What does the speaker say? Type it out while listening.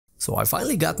So I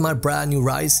finally got my brand new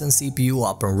Ryzen CPU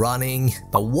up and running,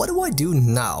 but what do I do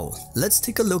now? Let's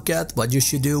take a look at what you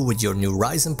should do with your new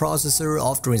Ryzen processor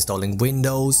after installing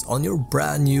Windows on your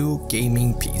brand new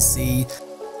gaming PC.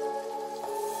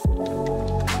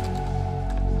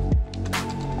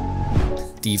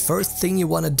 The first thing you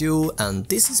want to do, and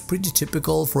this is pretty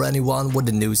typical for anyone with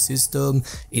a new system,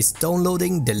 is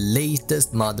downloading the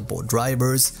latest motherboard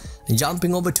drivers. And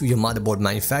jumping over to your motherboard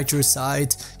manufacturer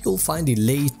site, you'll find the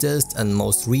latest and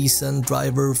most recent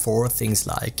driver for things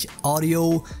like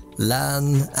audio,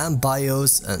 LAN and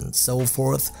BIOS and so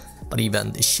forth. But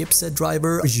even the chipset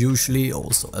driver is usually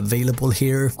also available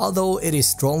here, although it is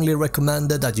strongly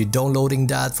recommended that you're downloading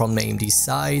that from the AMD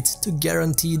site to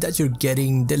guarantee that you're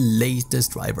getting the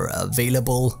latest driver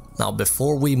available. Now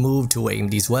before we move to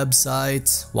AMD's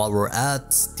website, while we're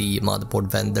at the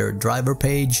motherboard vendor driver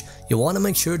page, you want to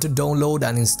make sure to download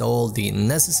and install the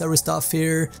necessary stuff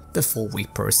here before we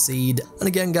proceed. And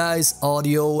again guys,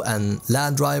 audio and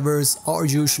LAN drivers are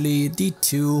usually the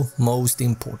two most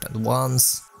important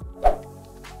ones.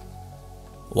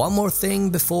 One more thing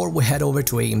before we head over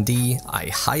to AMD, I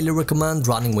highly recommend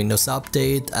running Windows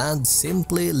Update and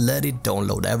simply let it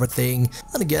download everything.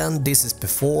 And again, this is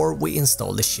before we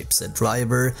install the chipset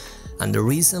driver. And the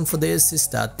reason for this is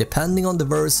that depending on the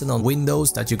version of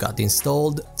Windows that you got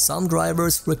installed, some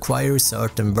drivers require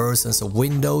certain versions of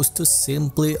Windows to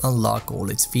simply unlock all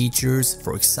its features.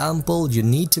 For example, you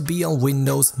need to be on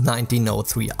Windows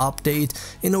 1903 update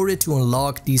in order to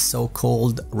unlock the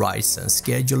so-called Ryzen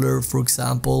scheduler, for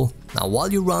example. Now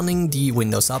while you're running the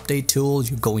Windows Update tool,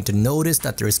 you're going to notice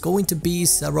that there's going to be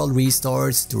several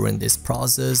restarts during this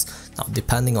process. Now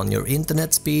depending on your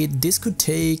internet speed, this could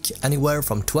take anywhere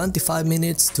from 25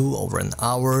 minutes to over an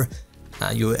hour.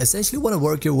 Now you essentially want to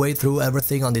work your way through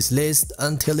everything on this list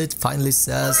until it finally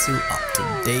says you're up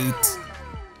to date.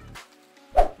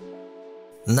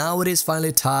 Now it is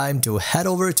finally time to head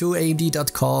over to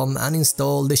AMD.com and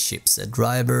install the chipset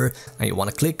driver, and you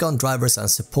want to click on drivers and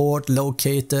support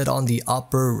located on the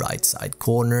upper right side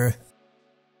corner.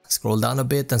 Scroll down a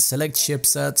bit and select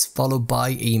chipsets followed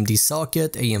by AMD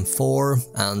socket AM4,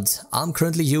 and I'm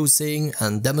currently using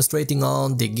and demonstrating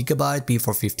on the Gigabyte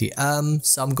B450M,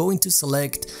 so I'm going to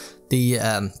select the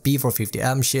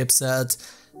B450M chipset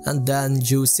and then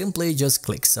you simply just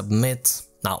click submit.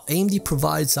 Now AMD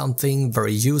provides something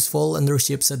very useful in their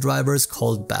chipset drivers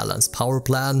called Balanced Power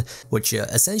Plan, which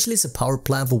essentially is a power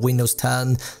plan for Windows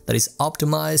 10 that is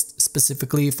optimized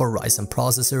specifically for Ryzen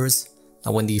processors.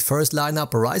 Now when the first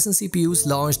lineup of Ryzen CPUs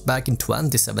launched back in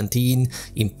 2017,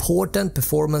 important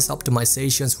performance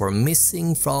optimizations were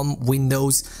missing from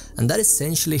Windows, and that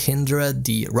essentially hindered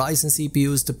the Ryzen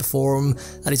CPUs to perform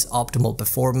at its optimal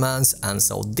performance, and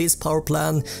so this power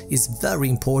plan is very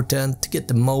important to get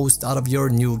the most out of your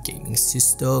new gaming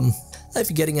system. If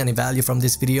you're getting any value from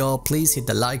this video, please hit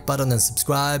the like button and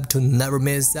subscribe to never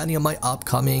miss any of my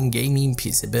upcoming gaming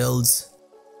PC builds.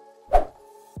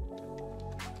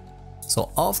 So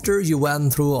after you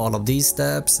went through all of these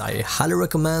steps, I highly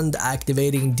recommend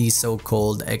activating the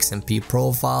so-called XMP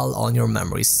profile on your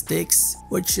memory sticks,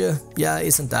 which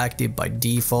isn't active by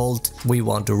default. We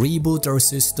want to reboot our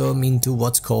system into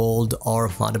what's called our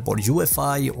motherboard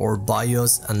UEFI or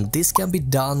BIOS, and this can be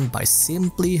done by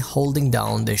simply holding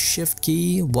down the shift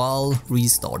key while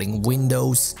restarting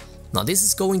Windows. Now this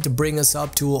is going to bring us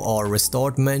up to our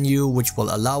restart menu, which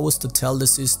will allow us to tell the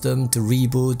system to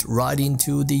reboot right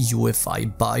into the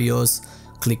UEFI BIOS.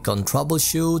 Click on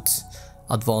troubleshoot,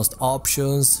 advanced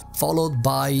options, followed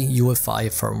by UEFI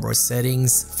firmware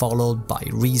settings, followed by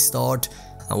restart.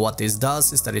 And what this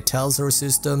does is that it tells our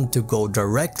system to go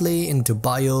directly into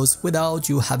BIOS without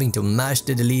you having to mash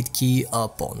the delete key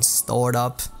up on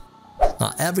startup.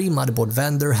 Now every motherboard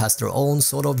vendor has their own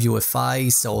sort of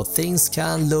UEFI, so things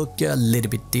can look a little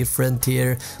bit different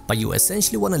here, but you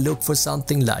essentially want to look for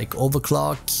something like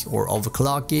overclock or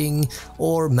overclocking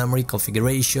or memory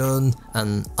configuration,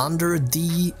 and under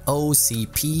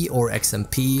DOCP or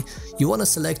XMP you want to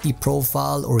select the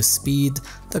profile or speed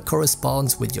that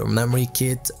corresponds with your memory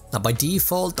kit. Now by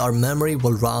default our memory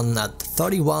will run at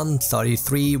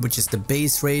 3133, which is the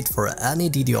base rate for any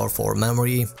DDR4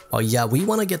 memory. Oh yeah, we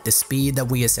want to get the speed that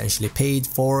we essentially paid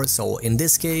for, so in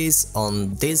this case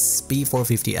on this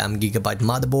B450M Gigabyte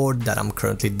motherboard that I'm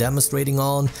currently demonstrating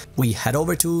on, we head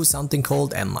over to something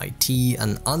called MIT,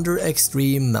 and under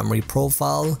Extreme Memory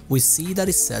Profile we see that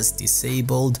it says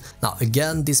disabled. Now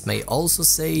again, this may also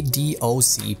say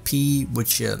DOCP,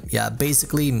 which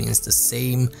basically means the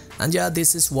same, and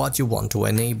this is what you want to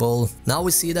enable. Now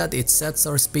we see that it sets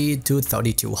our speed to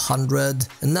 3200,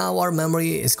 and now our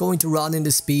memory is going to run in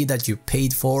the speed that you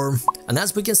paid for. And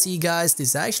as we can see guys,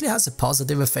 this actually has a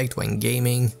positive effect when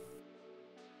gaming.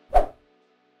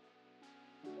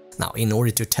 Now, in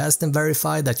order to test and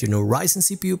verify that your new Ryzen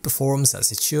CPU performs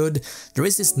as it should, there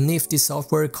is this nifty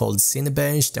software called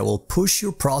Cinebench that will push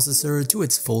your processor to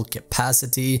its full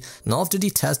capacity, and after the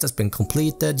test has been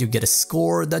completed, you get a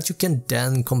score that you can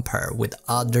then compare with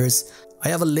others. I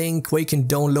have a link where you can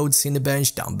download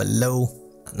Cinebench down below.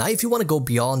 Now, if you want to go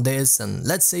beyond this and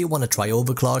let's say you want to try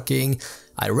overclocking,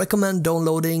 I recommend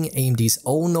downloading AMD's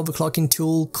own overclocking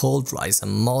tool called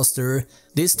Ryzen Master.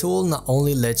 This tool not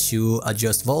only lets you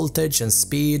adjust voltage and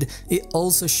speed, it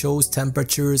also shows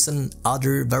temperatures and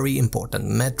other very important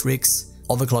metrics.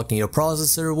 Overclocking your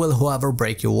processor will however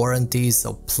break your warranty,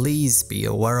 so please be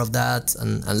aware of that,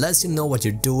 and unless you know what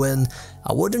you're doing,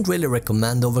 I wouldn't really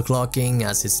recommend overclocking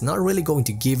as it's not really going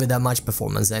to give you that much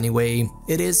performance anyway.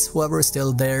 It is however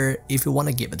still there if you want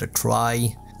to give it a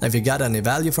try. Now, if you got any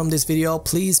value from this video,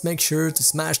 please make sure to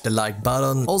smash the like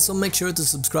button. Also make sure to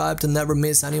subscribe to never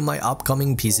miss any of my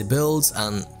upcoming PC builds,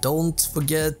 and don't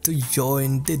forget to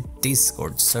join the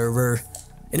Discord server.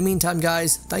 In the meantime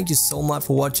guys, thank you so much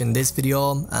for watching this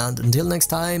video, and until next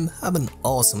time, have an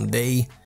awesome day.